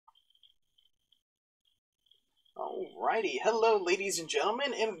Alrighty, hello ladies and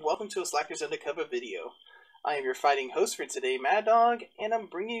gentlemen, and welcome to a Slackers Undercover video. I am your fighting host for today, Mad Dog, and I'm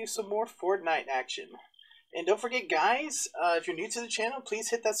bringing you some more Fortnite action. And don't forget guys, if you're new to the channel, please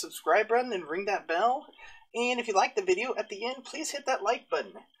hit that subscribe button and ring that bell. And if you like the video, at the end, please hit that like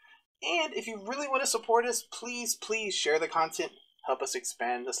button. And if you really want to support us, please share the content, help us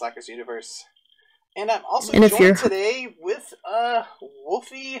expand the Slackers universe. And I'm also joined today with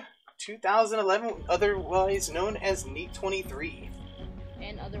Wolfie 2011, otherwise known as Neat23.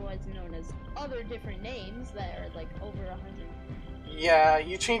 And otherwise known as other different names that are like over 100. Yeah,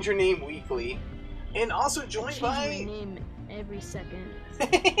 you change your name weekly. And also joined by... my name every second.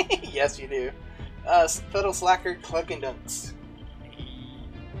 Yes, you do. Fellow Slacker Cluck and Dunks.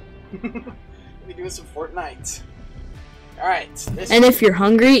 We're doing some Fortnite. Alright. And if you're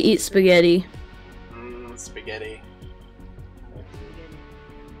hungry, eat spaghetti. Spaghetti.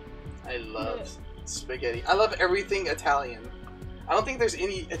 I love spaghetti. I love everything Italian. I don't think there's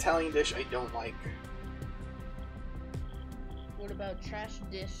any Italian dish I don't like. What about trash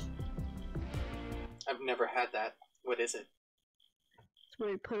dish? I've never had that. What is it? It's where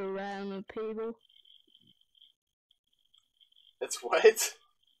you put a rat on the table. It's what?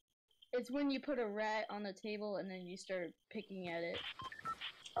 It's when you put a rat on the table and then you start picking at it.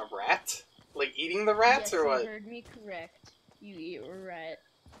 A rat? Like eating the rats, yes, or what? You heard me correct. You eat a rat.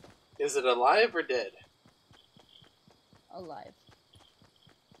 Is it alive or dead? Alive.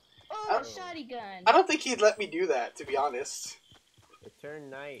 Oh, shotty gun! I don't think he'd let me do that, to be honest. It turned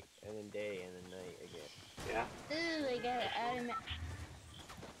night, and then day, and then night again. Yeah. Ooh, they got it out of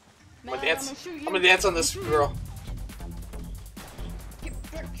I'm gonna dance on this girl.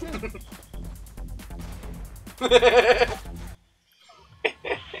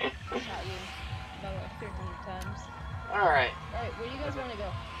 Alright. Alright, where do you guys want to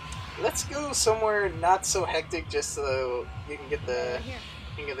go? Let's go somewhere not so hectic, just so you can get the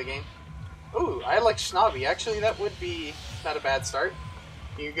hang of the game. Ooh, I like Schnobby. Actually, that would be not a bad start.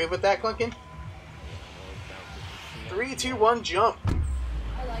 You good with that, Clunkin? 3, 2, 1, jump.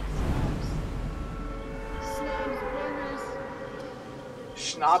 I like snobs.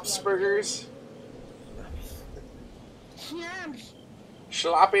 Snobs burgers. Schnapsburgers. Snobs.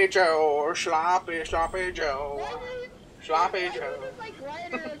 Sloppy Joe, Sloppy Joe. Sloppy Joe. Why did my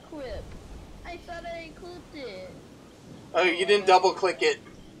glider equip? I thought I equipped it. Oh, you didn't double click it.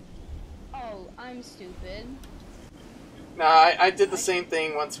 Oh, I'm stupid. Nah, I did the same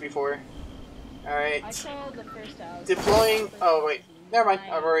thing once before. Alright. I called the first house. Deploying. Oh, wait. Never mind.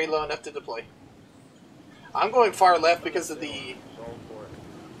 I'm already low enough to deploy. I'm going far left because of the...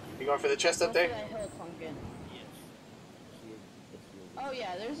 You going for the chest up there? Oh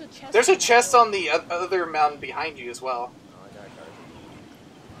yeah, there's a chest. There's a chest on the other mountain behind you as well.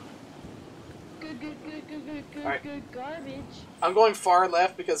 Good garbage. I'm going far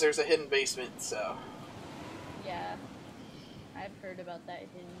left because there's a hidden basement, so... Yeah. I've heard about that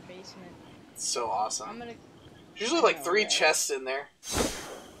hidden basement. It's so awesome. There's usually like 3 chests in there.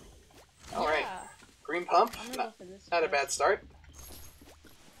 Alright. Yeah. Green pump. Not a bad start.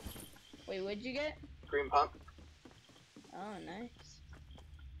 Wait, what'd you get? Green pump. Oh, nice.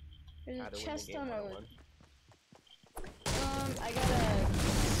 There's a chest on a...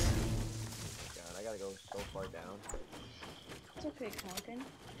 I gotta go so far down. It's okay, Conkin. I'm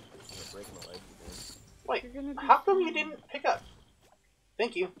breaking my legs again. Wait, how come you didn't pick up?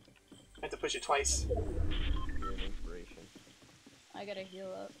 Thank you. I have to push it twice. You're an inspiration. I gotta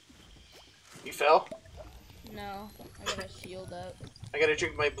heal up. You fell? No, I gotta shield up. I gotta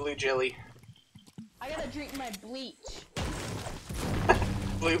drink my blue jelly. I gotta drink my bleach.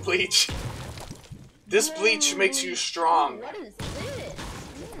 Blue bleach. This bleach makes you strong. What is this?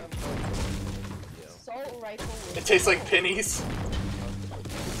 Assault rifle. It tastes like pennies. I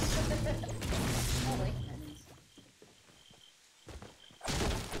like pennies.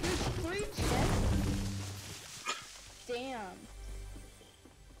 There's 3 chests. Damn.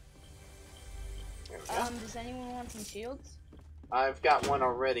 Does anyone want some shields? I've got one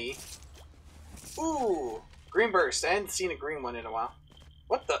already. Ooh, green burst. I hadn't seen a green one in a while.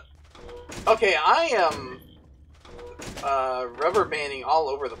 What the? Okay, I am rubber banding all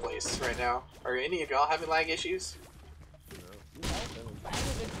over the place right now. Are any of y'all having lag issues? I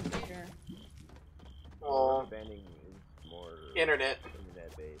have a good computer. Well, banding is more internet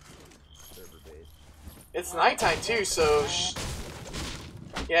based, server based. It's nighttime too, so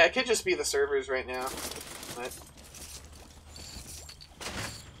yeah, it could just be the servers right now. But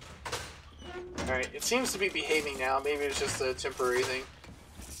alright, it seems to be behaving now. Maybe it's just a temporary thing.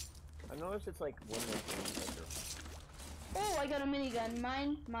 I noticed it's like when Oh, I got a minigun.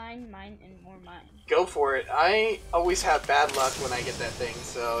 Mine, and more mine. Go for it. I always have bad luck when I get that thing,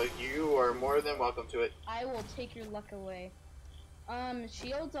 so you are more than welcome to it. I will take your luck away.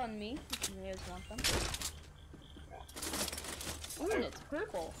 Shields on me, if you guys want them. Ooh, and it's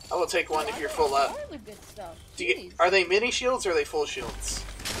purple. I will take one Ooh, if you're I got full up. all the good stuff. Are they mini shields or are they full shields?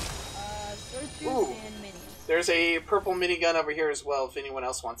 Searchers Ooh. and minis. There's a purple minigun over here as well if anyone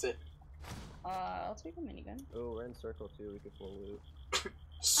else wants it. I'll take a minigun. Oh, we're in circle too. We could pull loot.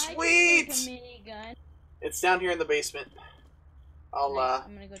 Sweet! I can take a minigun. It's down here in the basement. Nice.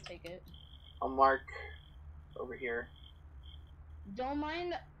 I'm gonna go take it. I'll mark over here. Don't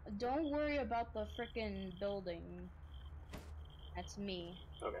worry about the frickin' building. That's me.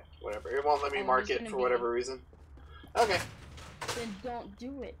 Okay, whatever. It won't let me Oh, mark there's it gonna for be- whatever reason. Okay. Then don't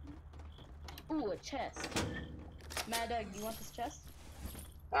do it. Ooh, a chest. Mad Dog, you want this chest?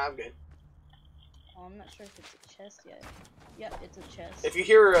 I'm good. Oh, I'm not sure if it's a chest yet. Yep, it's a chest. If you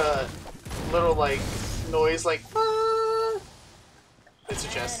hear a little, like, noise like, ah, it's a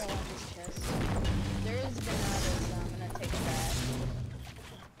chest. I don't want this chest. There is bananas, so I'm gonna take that.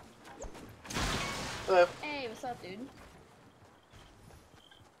 Hello. Hey, what's up, dude?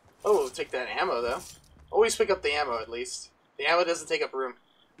 Oh, take that ammo, though. Always pick up the ammo, at least. The ammo doesn't take up room.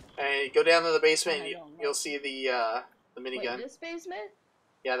 And go down to the basement, and you'll see the minigun. Wait, this basement?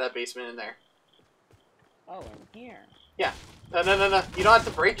 Yeah, that basement in there. Oh, in here. Yeah. No. You don't have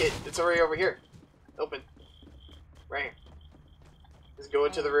to break it. It's already over here. Open. Right here. Just go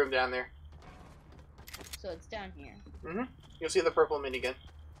into the room down there. So it's down here. Mm-hmm. You'll see the purple minigun.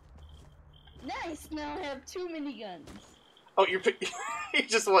 Nice! Now I have 2 miniguns. Oh, you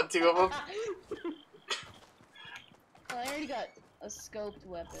just want 2 of them? Well, I already got a scoped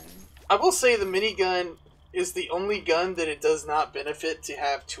weapon. I will say the minigun is the only gun that it does not benefit to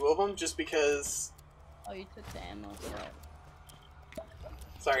have 2 of them, just because... Oh, you took the ammo set.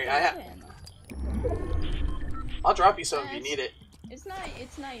 Sorry, Ammo. I'll drop you some if you need it. It's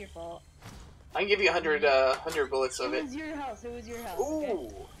not your fault. I can give you 100 bullets of it. It was your house. It was your house. Ooh.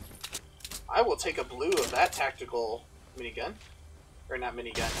 Okay? I will take a blue of that tactical minigun. Or not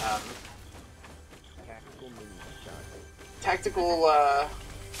minigun, Tactical mini shot. tactical,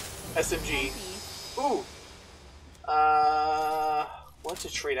 SMG. Ooh. What to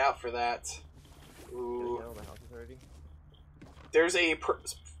trade out for that? Did we Ooh. get all the houses already? There's a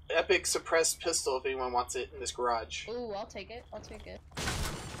epic suppressed pistol if anyone wants it in this garage. Ooh, I'll take it. I'll take it.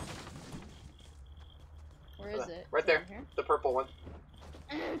 Where is it? Right Is it there. in here? The purple one.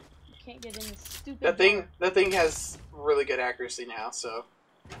 Can't get in this stupid That thing has really good accuracy now, so.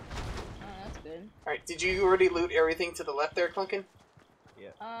 Oh, that's good. Alright, did you already loot everything to the left there, Clunkin? Yeah.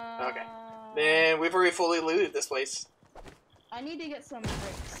 Okay. Then we've already fully looted this place. I need to get some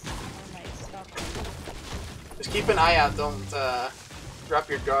bricks on my stuff. Just keep an eye out, don't drop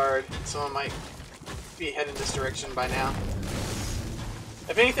your guard. Someone might be heading this direction by now.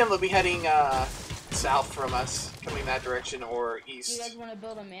 If anything, they'll be heading south from us, coming that direction, or Do you east. guys want to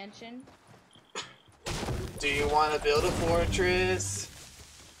build a mansion? Do you want to build a fortress?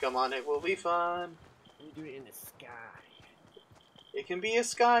 Come on, it will be fun. We do it in the sky. It can be a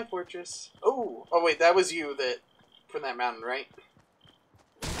sky fortress. Oh wait, that was you that from that mountain, right?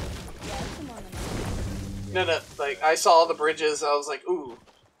 Yeah, come on. Then. No, like I saw the bridges. I was like, ooh,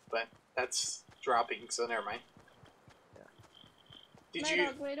 but that's dropping, so never mind.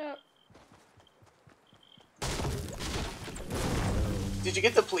 Yeah. Wait up. Did you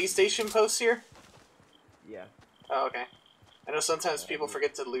get the police station posts here? Yeah. Oh, okay. I know sometimes people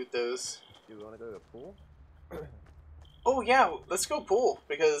forget to loot those. Do we want to go to the pool? Oh yeah, let's go pool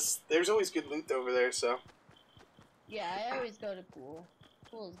because there's always good loot over there. So. Yeah, I always go to pool.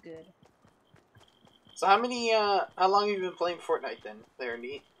 Pool is good. So how long have you been playing Fortnite then? There,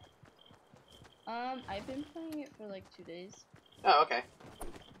 neat. I've been playing it for like 2 days. Oh, okay.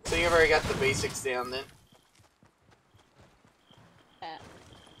 So you've already got the basics down then. Yeah.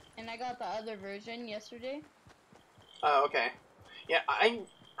 And I got the other version yesterday. Oh, okay. Yeah,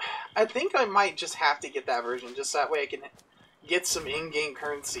 I think I might just have to get that version, just that way I can get some in-game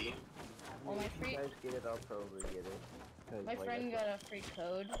currency. Well, my If you guys get it, I'll probably get it. 'Cause, My like, friend got a free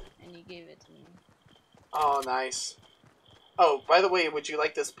code, and he gave it to me. Oh, nice. Oh, by the way, would you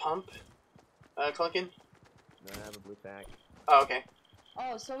like this pump, Clunkin? No, I have a blue pack. Oh, okay.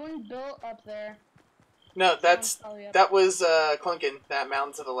 Oh, someone built up there. No, Someone's probably up. that was Clunkin, that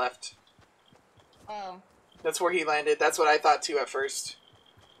mountain to the left. Oh. That's where he landed. That's what I thought too at first.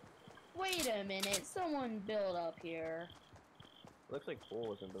 Wait a minute, someone built up here. Looks like pool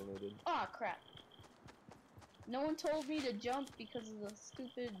wasn't donated. Aw, crap. No one told me to jump because of the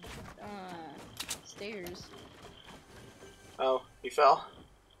stupid, stairs. Oh, you fell?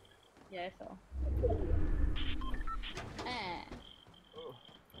 Yeah, I fell. Oh,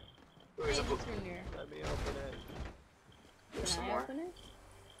 Ooh, there's a Hey, blue. what's in here? let me open it. There's some Can I more. open it?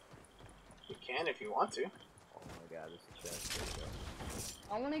 You can if you want to. Oh my god, this is a chest. There we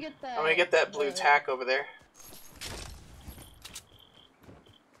go. I want to get that. I'm gonna get that blue tack over there.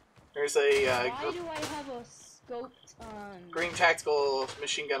 There's a Why do I have a scoped green tactical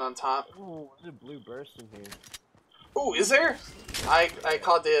machine gun on top. Ooh, there's a blue burst in here. Ooh, is there? I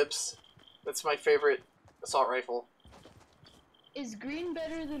call dibs. That's my favorite assault rifle. Is green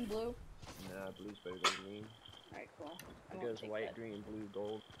better than blue? Nah, blue's better than green. Alright, cool. I It won't goes take white, that. green, blue,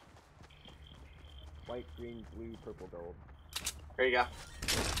 gold. White, green, blue, purple, gold. There you go.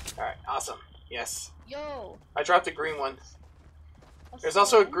 Alright, awesome. Yes. Yo! I dropped a green one. There's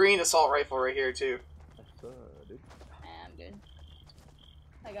assault. also a green assault rifle right here too. That's dude. I'm good.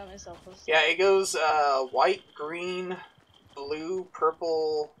 I got myself a Yeah, it goes white, green, blue,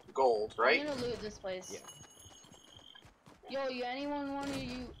 purple, gold, right? I'm gonna loot this place. Yeah. Yo, anyone want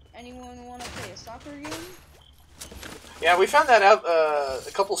to play a soccer game? Yeah, we found that out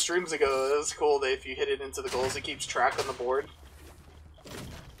a couple streams ago. It was cool that if you hit it into the goals, it keeps track on the board.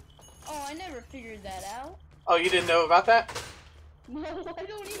 Oh, I never figured that out. Oh, you didn't know about that? No, I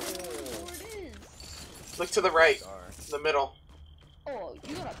don't even know what the board is. Look to the right, Star. the middle. Oh,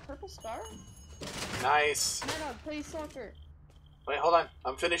 you got a purple star? Nice. Man, I'll play soccer. Wait, hold on.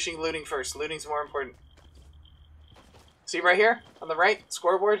 I'm finishing looting first. Looting's more important. See right here on the right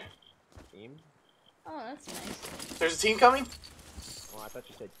scoreboard? Team? Oh, that's nice. There's a team coming? Oh, I thought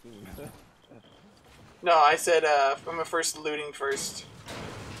you said team. No, I said I'm first looting first.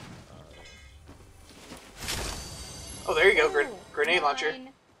 Oh, there you go. Ooh, Grenade launcher. mine.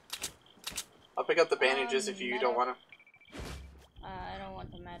 I'll pick up the bandages if you don't want them. I don't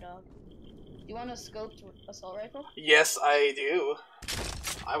want the Mad Dog. You want a scoped assault rifle? Yes, I do.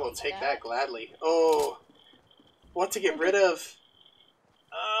 I will take that gladly. Oh, what to get rid of?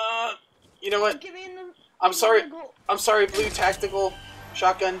 You know what? Give me in the. I'm sorry. give me the gold. I'm sorry. Blue tactical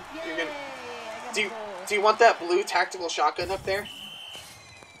shotgun. You're Yay, gonna. I got Do you, the gold. do you want that blue tactical shotgun up there?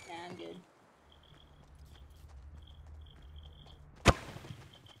 Nah, I'm good.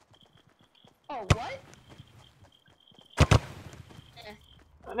 Oh, what?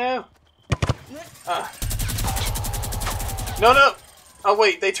 Oh no. What? No, no. Oh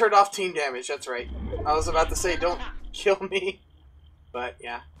wait, they turned off team damage. That's right. I was about to say don't kill me, but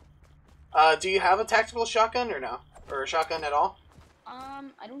yeah. Do you have a tactical shotgun or no? Or a shotgun at all? I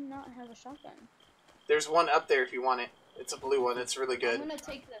do not have a shotgun. There's one up there if you want it. It's a blue one. It's really good. I'm gonna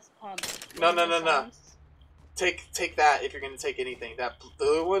take this pump. No, no, The no, no. sounds. Take that if you're gonna take anything. That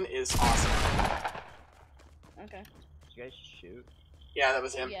blue one is awesome. Okay. Did you guys shoot? Yeah, that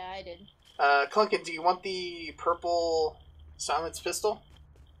was him. Yeah, I did. Clunkin, do you want the purple silence pistol?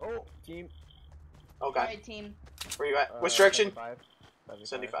 Oh, team. Oh god. Alright, team. Where you at? Which direction? 75.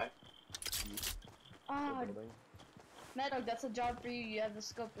 75. Ah, The building. Mad Dog, that's a job for you. You have the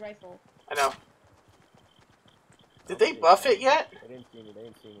scoped rifle. I know. Did they buff it yet? They didn't see me. They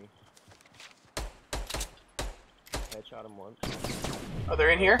didn't see me. Headshot him once. Oh, they're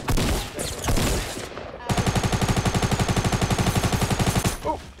in here?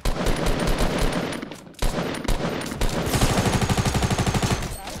 Oh!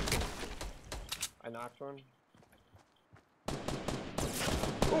 I knocked one.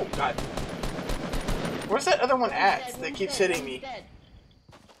 Oh, god. Where's that other one at Dead, that one's keeps dead, hitting one's me? dead.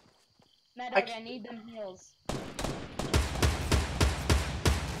 Mad I Dog, c- I need them heals.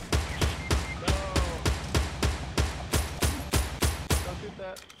 No! Don't shoot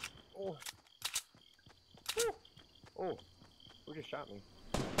that. Oh. Woo. Oh. Who just shot me?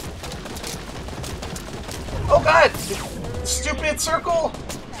 Oh god! Stupid circle!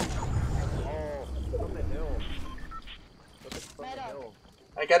 Oh, from the hill. Look at from Right the up. hill.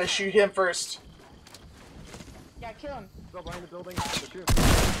 I gotta shoot him first. Yeah, kill him. Go behind the building. Shoot.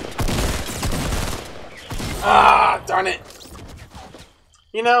 Ah, darn it.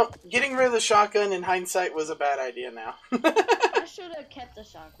 You know, getting rid of the shotgun in hindsight was a bad idea now. I should have kept the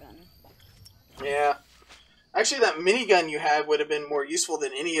shotgun. Yeah. Actually, that minigun you had would have been more useful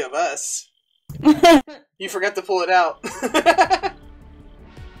than any of us. You forgot to pull it out.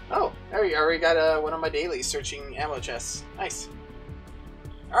 Oh, there we go. We got one of my dailies searching ammo chests. Nice.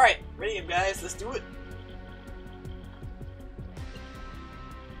 Alright, ready up, guys. Let's do it.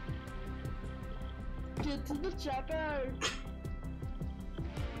 Get to the chopper.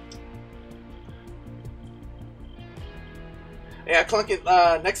 Yeah, Clunkin,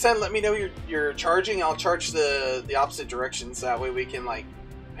 next time let me know you're charging. I'll charge the opposite direction so that way we can, like,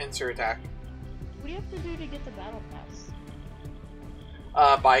 pincer attack. What do you have to do to get the battle pass?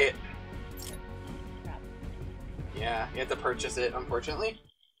 Buy it. Crap. Yeah, you have to purchase it, unfortunately.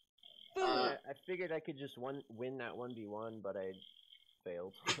 I figured I could just win that 1v1, but I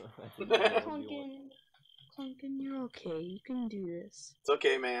failed. I didn't win the 1v1. Clunkin, you're okay. You can do this. It's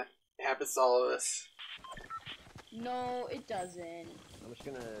okay, man. It happens to all of us. No, it doesn't. I'm just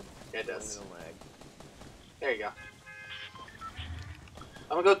gonna It blame does. it on lag. There you go.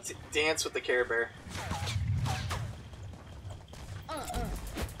 I'm gonna go dance with the Care Bear.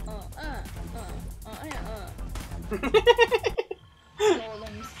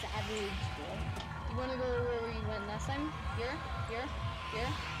 Golem savage. You wanna go where we went last time? Here?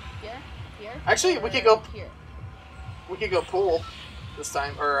 Actually, we Or could go. here. We could go pool this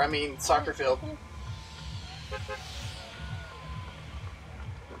time, or I mean soccer field.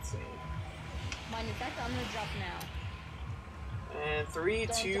 Let's see. Mind in fact, I'm gonna drop now. And 3,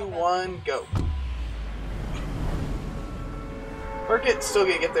 Don't 2, drop it. 1, go. We're still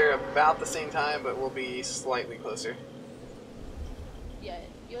gonna get there about the same time, but we'll be slightly closer. Yeah,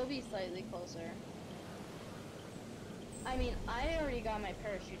 you'll be slightly closer. I mean, I already got my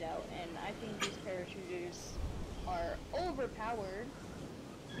parachute out, and I think these parachuters are overpowered.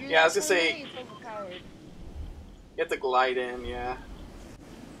 Yeah, I was gonna say- It's overpowered. You have to glide in, yeah.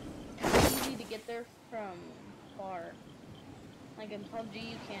 It's easy to get there from far. Like in PUBG,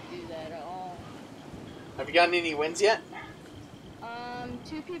 you can't do that at all. Have you gotten any wins yet?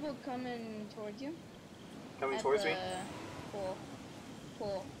 2 people coming towards you. Coming At towards the me?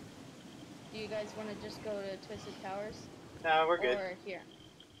 Pool. Do you guys want to just go to Twisted Towers? No, we're good. Or here?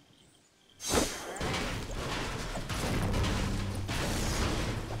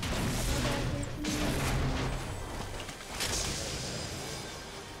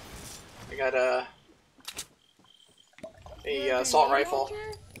 I got a assault rifle.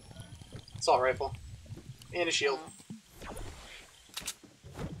 Assault rifle. And a shield.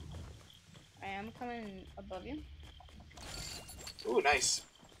 I am coming above you. Ooh, nice.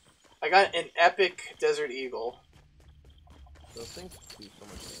 I got an epic Desert Eagle. Those things do so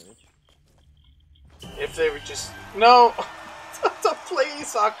much damage. If they were just... No! To play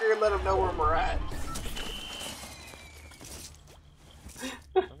soccer and let them know where we're at.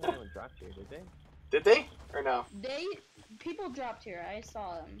 Someone dropped here, did they? Did they? Or no? People dropped here. I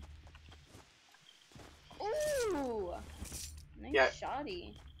saw them. Ooh, nice Yeah.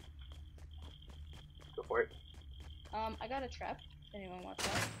 shotty. Go for it. I got a trap. If anyone wants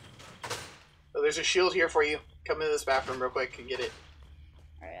that. Oh, there's a shield here for you. Come into this bathroom real quick and get it.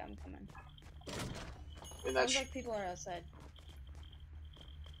 Alright, I'm coming. And that Sounds like people are outside.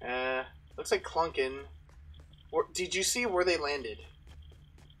 looks like Clunkin. Did you see where they landed?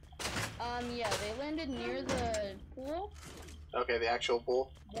 Yeah, they landed near the pool. Okay, the actual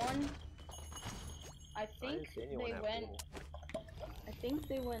pool. One. I I think didn't see anyone they at went. pool. I think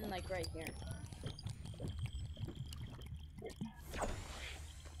they went like right here.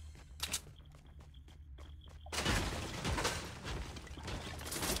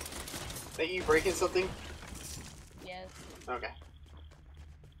 Are you breaking something? Yes. Okay.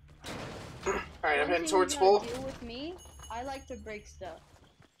 Alright, I'm One heading thing towards you full. gotta deal with me, I like to break stuff.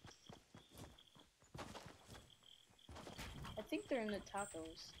 I think they're in the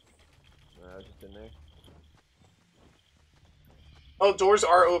tacos. I was just in there. Oh, doors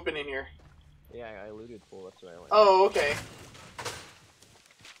are open in here. Yeah, I looted pool, that's what I went. Oh, okay.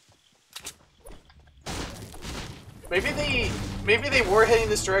 Maybe they were heading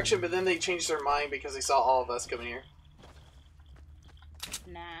this direction, but then they changed their mind because they saw all of us coming here.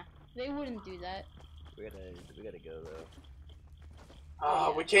 Nah, they wouldn't do that. We gotta go though.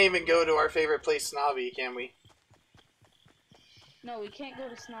 Oh, we can't even go to our favorite place, Snobby, can we? No, we can't go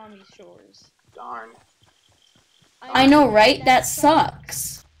to Snobby Shores. Darn. I know, right? That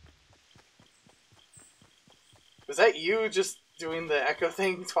sucks. Was that you just doing the echo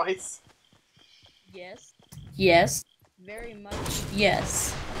thing twice? Yes, Yes. very much.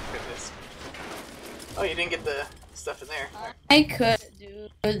 Yes. Goodness. Oh, you didn't get the stuff in there. I could Do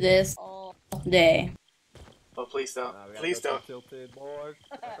do this all. all day. Oh, please don't. We gotta Please go don't. to Tilted, boys.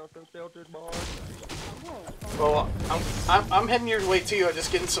 Gotta go to Tilted, boys. Well, I'm heading your way too. I'm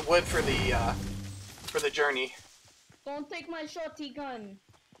just getting some wood for the journey. Don't take my shotty gun.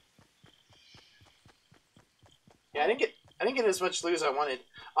 Yeah, I didn't get as much loot as I wanted.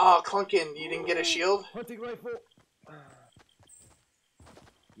 Oh, Clunkin, you didn't get a shield? Hunting rifle.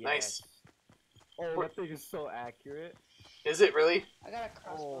 Nice. Oh, that thing is so accurate. Is it really? I got a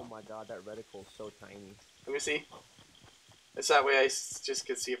crossbow. Oh my god, that reticle is so tiny. Let me see. It's that way I just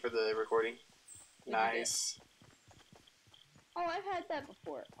can see it for the recording. Look at Nice. Oh, I've had that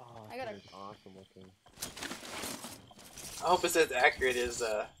before. Oh, I got that a- is awesome looking. I hope it's as accurate as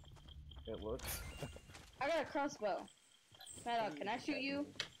It looks. I got a crossbow. Maddox, can I shoot you?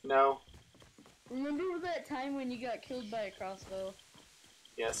 No. Remember that time when you got killed by a crossbow?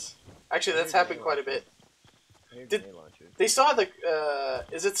 Yes. Actually, that's happened quite a bit. Here's Did- grenade launcher. They still have the.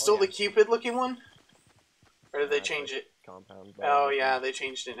 Is it still yeah. the Cupid looking one? Or did they It's change like it? Compound. Oh yeah, they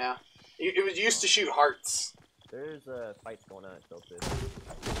changed it now. It was used to shoot hearts. There's fights going on at Tilted.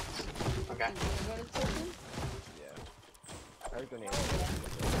 Okay. You wanna go to Tilton? Yeah. There's grenade.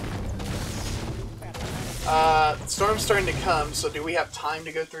 Crap. Storm's starting to come, so do we have time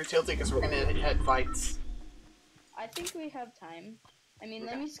to go through Tilted? Because we're gonna head fights. I think we have time. I mean,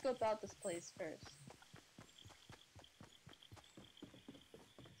 let Okay. me scope out this place first.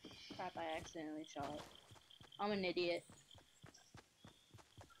 Crap, I accidentally shot it. I'm an idiot.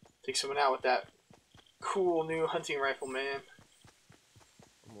 Take someone out with that cool new hunting rifle, man.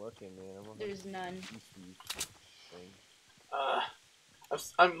 I'm looking, man. I'm looking. There's none.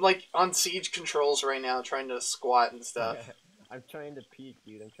 I'm like on siege controls right now, trying to squat and stuff. I'm trying to peek,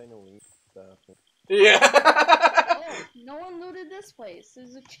 dude. I'm trying to lean stuff. Yeah. Oh, no one looted this place.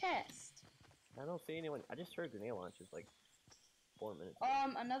 There's a chest. I don't see anyone. I just heard grenade launches like 4 minutes ago.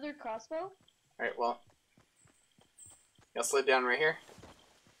 Another crossbow? Alright, well. I'll slid down right here.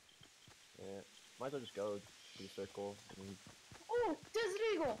 Yeah. Might as well just go to the circle. And... Oh, Desert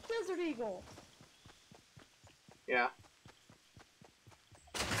Eagle! Desert Eagle! Yeah.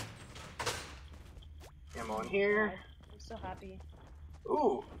 Ammo in here. God, I'm so happy.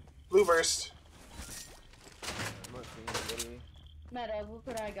 Ooh, blue burst. I'm not seeing anybody. Meta, look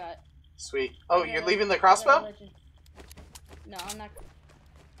what I got. Sweet. Oh, Yeah, you're leaving the I got a crossbow? legend. No, I'm not.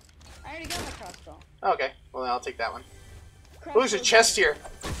 I already got my crossbow. Okay, well then I'll take that one. Oh, Crossbow's there's a chest good. here.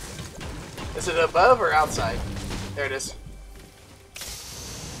 Is it above or outside? There it is.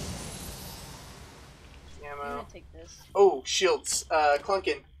 I'm Ammo. gonna take this. Oh, shields.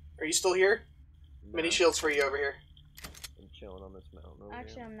 Clunkin, are you still here? No, Mini shields for you over here. I'm chilling on this mountain over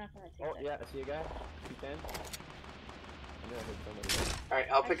Actually, here. I'm not gonna take Oh, that. yeah, I see a guy. 210. I knew I hit somebody.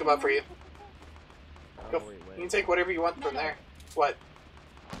 Alright, I'll pick him Actually, up for you. I don't Go. know where he went. You can take whatever you want from No, no. there. What?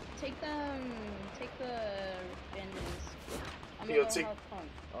 Take the bandages. I'm You gonna don't see- help pump.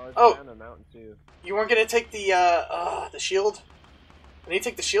 Oh, there's Oh. a guy on the mountain too. You weren't gonna take the shield? I need to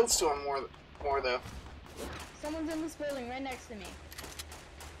take the shields to him more though. Someone's in this building right next to me.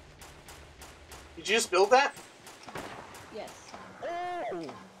 Did you just build that? Yes. Oh!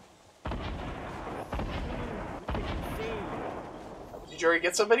 Did you already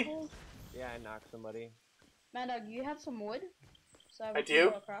get somebody? Yeah, I knocked somebody. Mad Dog, you have some wood? So I can do.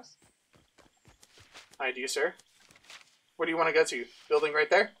 Go across. I do, sir. Where do you want to go to? Building right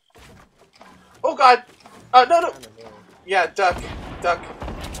there? Oh god! No, no! Down the hill. Yeah, duck. Duck.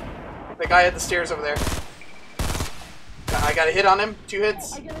 The guy at the stairs over there. I got a hit on him. 2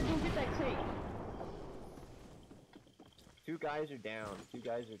 hits. I gotta go get that crate. 2 guys are down. 2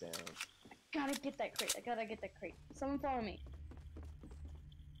 guys are down. Gotta get that crate. I gotta get that crate. Someone follow me.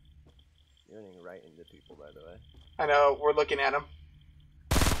 You're running right into people, by the way. I know, we're looking at him.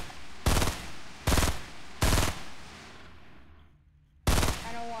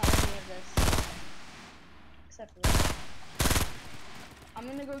 I don't want any of this. Except for this. I'm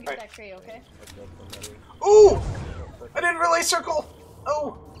gonna go get Alright. that crate, okay? I killed somebody. Ooh! I didn't realize circle!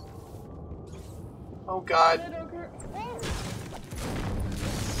 Oh! Oh god. Mad Dog, hurt. Oh!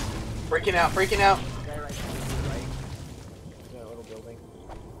 Breaking out, breaking out. Guy right behind you, right? In that little building.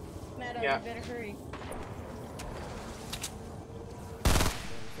 Mad Dog, Yeah. you better hurry.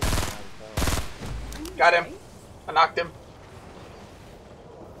 Got him. I knocked him.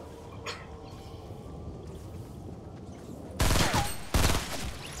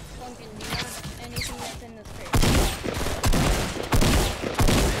 Duncan, do you want anything that's in this crate?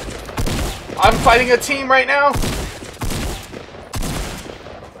 I'm fighting a team right now.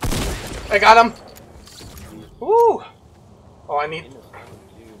 I got him. Woo! Oh, I need. In this one,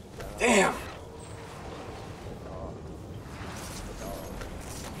 too. Damn.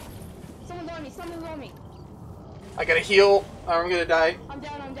 Someone's on me, someone's on me. I gotta heal. Or I'm gonna die. I'm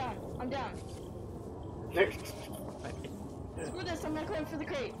down, I'm down, I'm down. There. Screw this, I'm not going for the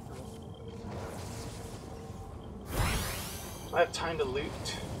crate. I have time to loot.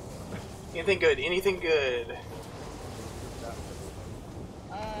 Anything good? Anything good?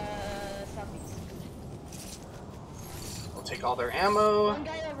 Southeast. I'll take all their ammo. One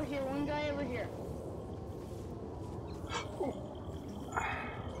guy over here, one guy over here.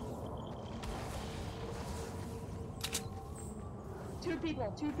 Two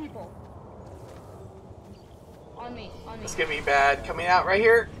people. On me, on me. It's gonna be bad. Coming out right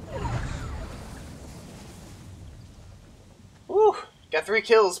here. 3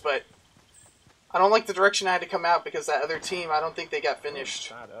 kills, but I don't like the direction I had to come out because that other team, I don't think they got finished.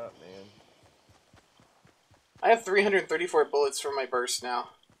 Shut up, man. I have 334 bullets for my burst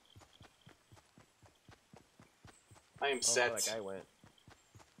now. I am set. That guy went.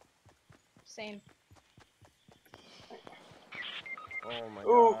 Same. Oh my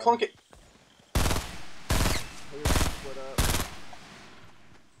Ooh, god. clunk it. He was split up.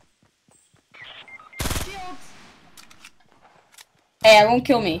 Shields! Hey, I won't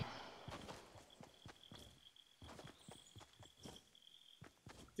kill me.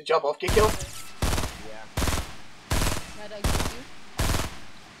 Did y'all both get killed? Yeah. My dog killed you.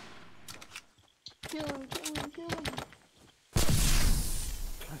 Kill him, kill him, kill him.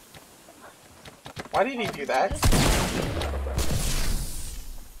 Why did he do that?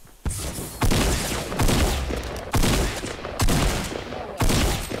 You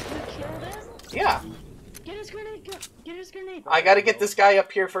killed him? Yeah. Get his grenade, get his grenade. I gotta get this guy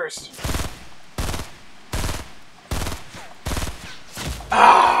up here first.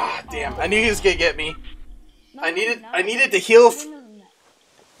 Ah, damn. I knew he was gonna get me. No, I needed to heal.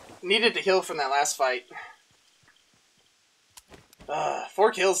 Needed to heal from that last fight.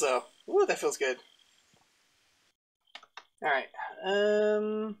 4 kills though. Ooh, that feels good. Alright.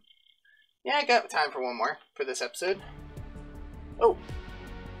 Yeah, I got time for one more for this episode. Oh.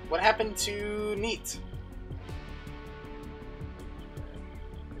 What happened to Neat?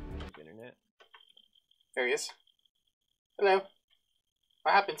 Internet. There he is. Hello.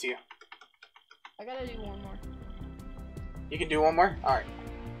 What happened to you? I gotta do one more. You can do one more? Alright.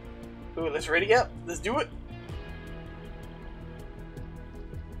 Ooh, let's ready up. Let's do it.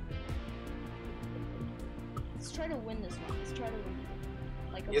 Let's try to win this one. Let's try to win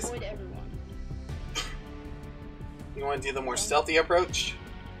it. Like, Yes. avoid everyone. You want to do the more stealthy approach?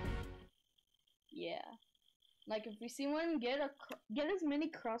 Yeah. Like, if we see one, get as many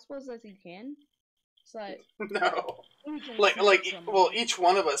crossbows as you can. So that No. we can Like, snipe someone. well, each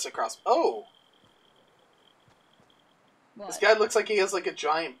one of us across. Oh, What? this guy looks like he has like a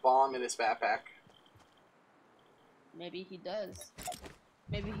giant bomb in his backpack. Maybe he does.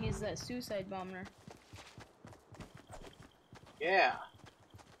 Maybe he's that suicide bomber. Yeah.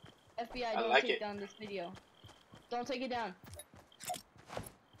 FBI, I don't like take it. down this video. Don't take it down.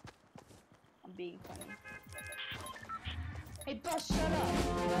 I'm being funny. Hey, boss, shut up.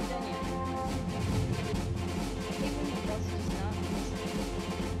 I'm not done yet. I hate when the boss is not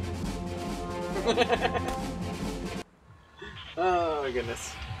listening. Oh my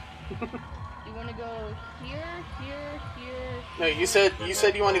goodness. You want to go here, here, here? No, you said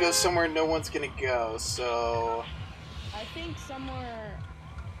you want to go somewhere no one's gonna go. So I think somewhere.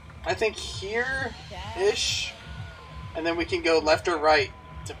 I think here-ish, and then we can go left or right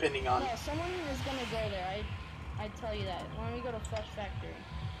depending on. No, someone is gonna go there. I tell you that. Why don't we go to Flesh Factory?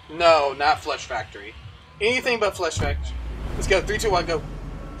 No, not Flesh Factory. Anything but Flesh Factory. Let's go. 3, 2, 1, go.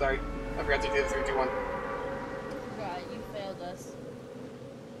 Sorry, I forgot to do the 3, 2, 1. God, you failed us.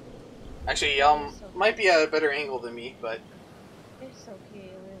 Actually, might be at a better angle than me, but It's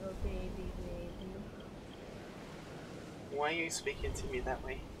okay, little baby. why are you speaking to me that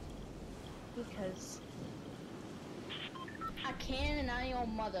way? Because I can and I your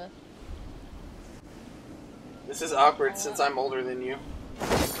mother. This is awkward since I'm older than you.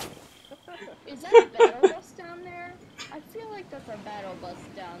 Is that a battle bus down there? I feel like that's a battle bus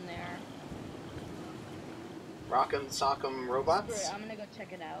down there. Rock'em sock'em robots? I'm gonna go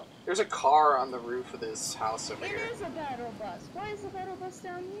check it out. There's a car on the roof of this house over It here. is a battle bus. Why is the battle bus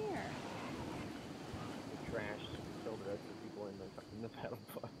down here? The trash killed the rest of the people in the battle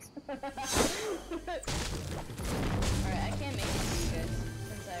bus. Alright, I can't make it for you guys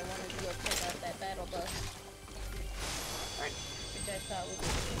since I wanted to go check out that battle bus. Alright. Which I thought was a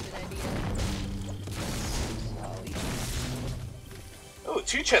good idea. So, yeah. Oh,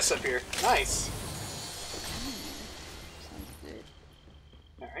 2 chests up here. Nice. Sounds good.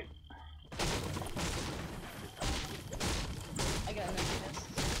 Alright. I got another chest.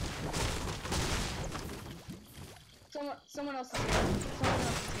 Someone else is here. Someone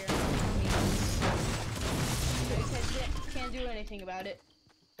else is here. I can't do anything about it.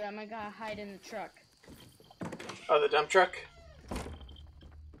 But I'm gonna hide in the truck. Oh, the dump truck?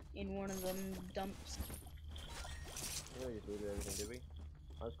 In one of them dumps. We really just looted everything, did we?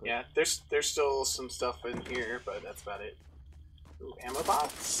 That was quick. Yeah, there's still some stuff in here, but that's about it. Ooh, ammo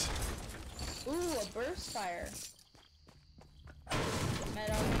box. Ooh, a burst fire. Matt,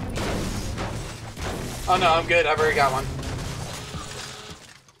 Oh no, I'm good. I've already got one.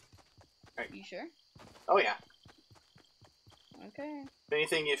 you sure? Oh yeah. Okay. If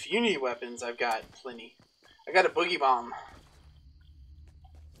anything, if you need weapons, I've got plenty. I got a boogie bomb.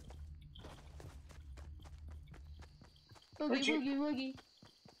 Where'd Boogie, you- boogie, boogie.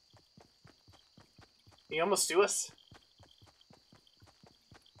 You almost do us?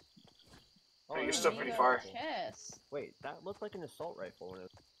 Oh, You're yeah, still that's pretty a far. rifle. Chest. Wait, that looked like an assault rifle when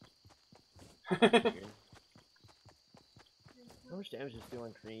it was weird. How much damage is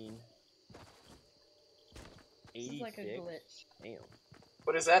doing green? This 86? is like a glitch. Damn.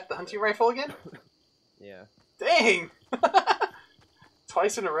 What is that? The hunting rifle again? Yeah. Dang!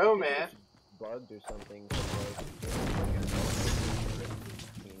 Twice in a row, I think man. it's bugged or something.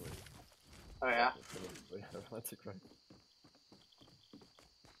 Oh yeah. That's a crime.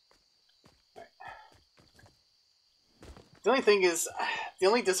 The only thing is, the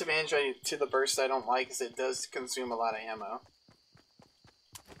only disadvantage to the burst I don't like is it does consume a lot of ammo.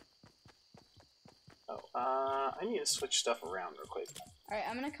 Oh, I need to switch stuff around real quick. Alright,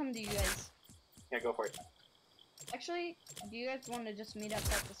 I'm gonna come to you guys. Yeah, go for it. Actually, do you guys want to just meet up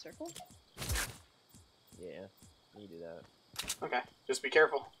at the circle? Yeah, you do that. Okay, just be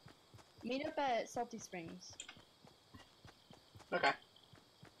careful. Meet up at Salty Springs. Okay.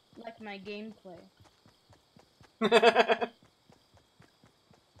 Like my gameplay.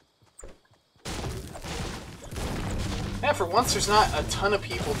 Yeah, for once there's not a ton of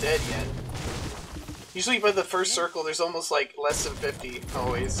people dead yet. Usually by the first circle there's almost like less than 50,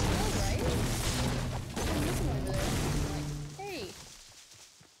 always. Alright. I'm looking over there. I'm like, hey,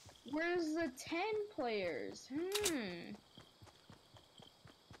 where's the 10 players?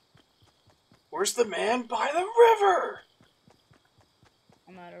 Where's the man by the river?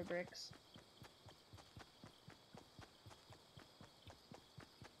 I'm out of bricks.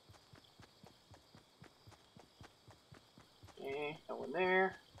 Okay, no one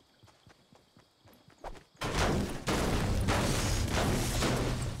there. Okay,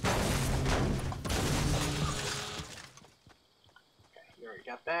 you already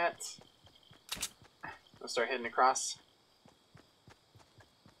got that. I'll start heading across.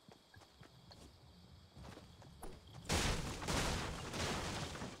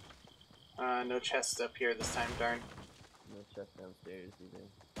 No chests up here this time, darn. No chest downstairs either.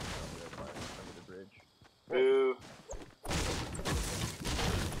 Under the bridge. Boo.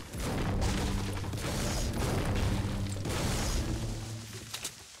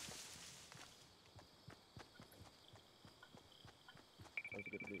 That was a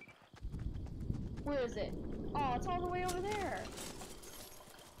good loot. Where is it? Oh, it's all the way over there.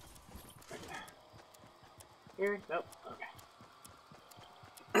 Here? Nope. Okay.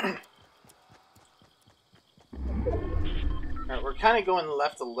 Alright, we're kind of going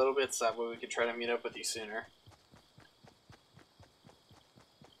left a little bit so that way we could try to meet up with you sooner.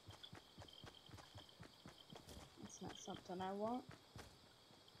 That's not something I want.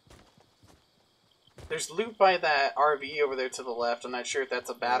 There's loot by that RV over there to the left. I'm not sure if that's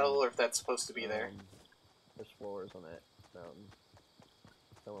a battle or if that's supposed to be there. There's floors on that mountain.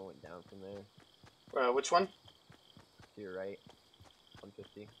 Someone went down from there. Which one? To your right.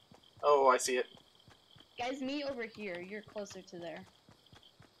 150. Oh, I see it. Guys, meet over here. You're closer to there.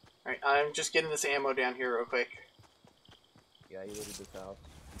 Alright, I'm just getting this ammo down here real quick. Yeah, you looted this house.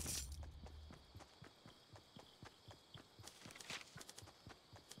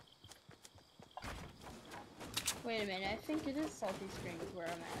 Wait a minute, I think it is Salty Springs where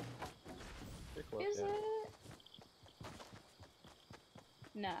I'm at. Pretty close, Is yeah. it?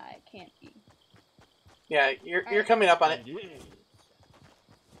 Nah, it can't be. Yeah, you're coming up on it.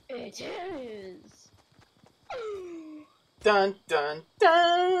 It is! Dun dun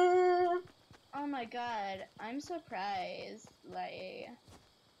dun! Oh my god, I'm surprised. Like...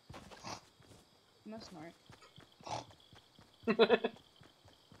 I'm a snort. Are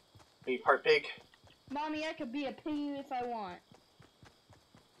you part pig? Mommy, I could be a pig if I want.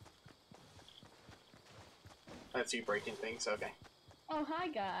 That's you breaking things, okay. Oh, hi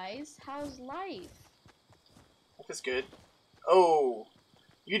guys. How's life? Life is good. Oh!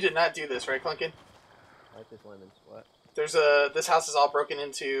 You did not do this, right, Clunkin? I like this lemons. What? There's this house is all broken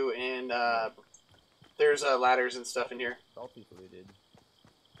into, and there's ladders and stuff in here. Salty's looted.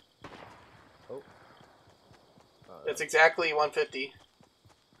 Oh. It's exactly 150.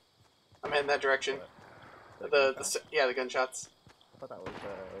 I'm heading that direction. What? The gunshots. I thought that was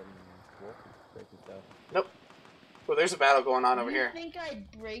wolf breaking stuff. Nope. Well, there's a battle going on over You here. think I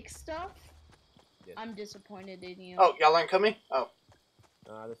break stuff? Yes. I'm disappointed in you. Oh, y'all aren't coming? Oh.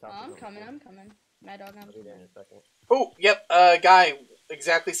 This house I'm is coming, over. I'm coming. Mad dog, I'm I'll be there in coming. a second. Oh, yep. Guy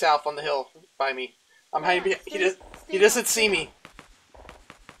exactly south on the hill by me. I'm hiding behind. He doesn't see me.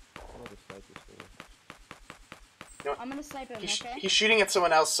 I'll just snipe this thing. I'm gonna snipe him, okay? He's shooting at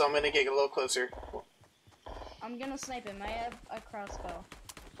someone else, so I'm gonna get a little closer. I'm gonna snipe him. I have a crossbow.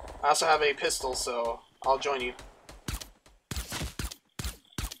 I also have a pistol, so I'll join you.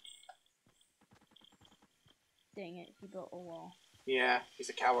 Yeah, he's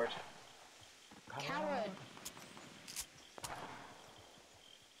a coward. Coward.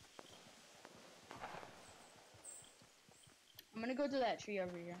 I'm gonna go to that tree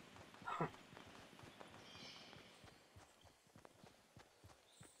over here.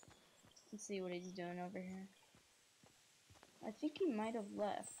 Let's see what he's doing over here. I think he might have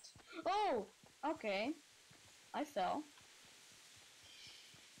left. Oh! Okay. I fell.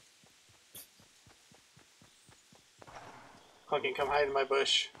 Clunkin, come hide in my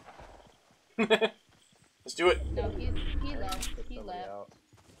bush. Let's do it. No, he left. Took He somebody left. out.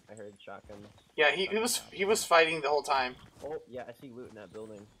 I heard shotgun. Yeah, he was fighting the whole time. Oh, yeah, I see loot in that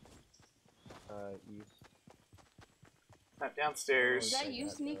building. East. Not downstairs. Is that Like you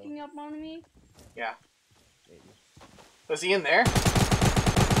that, sneaking up on me? Yeah. Maybe. Was he in there?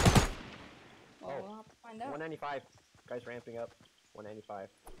 Well, Oh. we'll have to find out. 195. Guys ramping up. 195.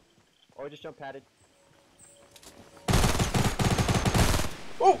 Oh, I just jump padded.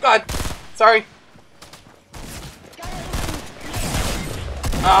 Oh God! Sorry.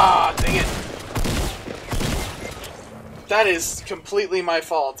 Ah, dang it. That is completely my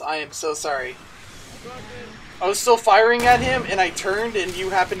fault. I am so sorry. I was still firing at him, and I turned, and you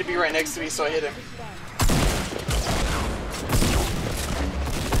happened to be right next to me, so I hit him.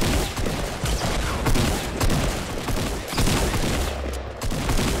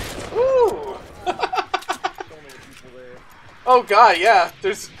 Woo! So many people there. Oh God, yeah.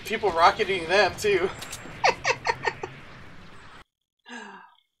 There's people rocketing them too.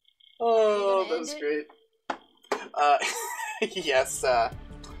 Oh, that was great. Yes.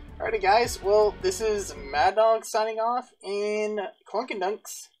 Alrighty, guys. Well, this is Mad Dog signing off, and Clunk and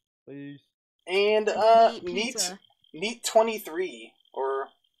Dunks, Please. and Neat Neat pizza. Neat 23, or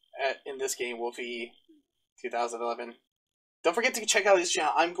in this game, Wolfie 2011. Don't forget to check out his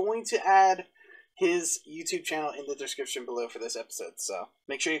channel. I'm going to add his YouTube channel in the description below for this episode, so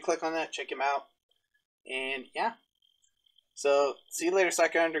make sure you click on that, check him out, and yeah. So, see you later,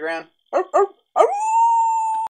 Psycho Underground. Arr, arr, arr!